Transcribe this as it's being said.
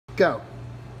go.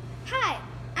 Hi,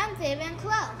 I'm Devin and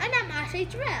Kalel. And I'm Ashay,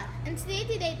 Jorel. And today's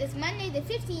date is Monday the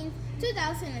 15th,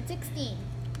 2016.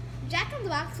 Jack in the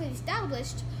Box was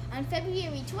established on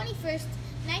February 21st,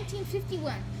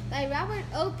 1951 by Robert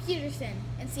O. Peterson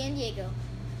in San Diego.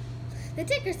 The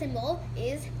ticker symbol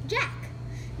is Jack,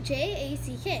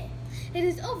 J-A-C-K. It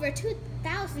is over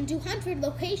 2,200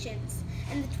 locations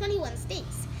in the 21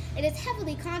 states. It is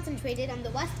heavily concentrated on the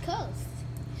West Coast.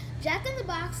 Jack in the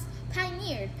Box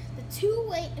pioneered the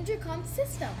two-way intercom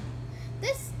system.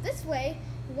 This way,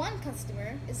 one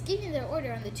customer is giving their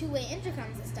order on the two-way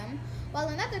intercom system, while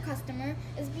another customer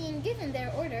is being given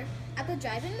their order at the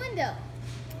drive-in window.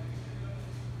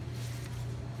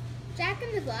 Jack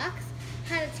in the Box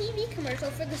had a TV commercial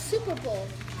for the Super Bowl.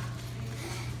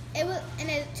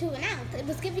 To announce it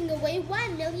was giving away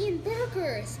 1 million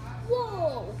burgers.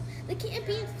 Whoa! The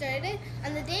campaign started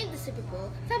on the day of the Super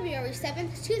Bowl, February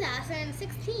 7th,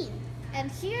 2016.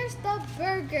 And here's the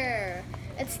burger.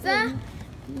 It's the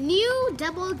new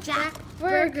Double Jack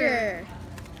Burger.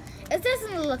 It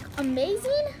doesn't look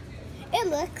amazing. It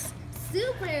looks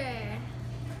super.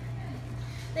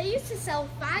 They used to sell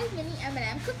 5 mini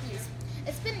M&M cookies.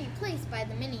 It's been replaced by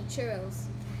the mini churros.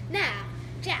 Now,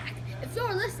 Jack, if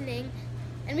you're listening,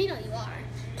 and we know you are,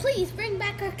 please bring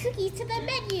back our cookies to the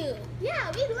menu.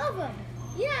 Yeah, we love them.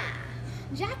 Yeah.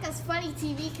 Jack has funny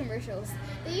TV commercials.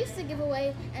 They used to give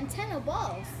away antenna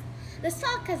balls. The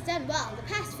stock has done well the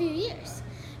past few years.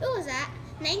 It was at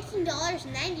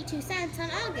 $19.92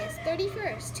 on August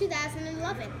 31st,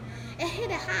 2011. It hit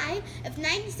a high of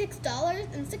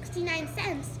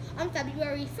 $96.69 on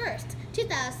February 1st,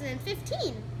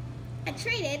 2015. It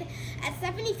traded at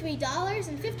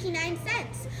 $73.59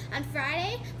 on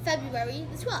Friday, February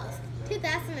the 12th,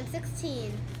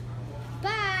 2016.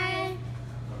 Bye!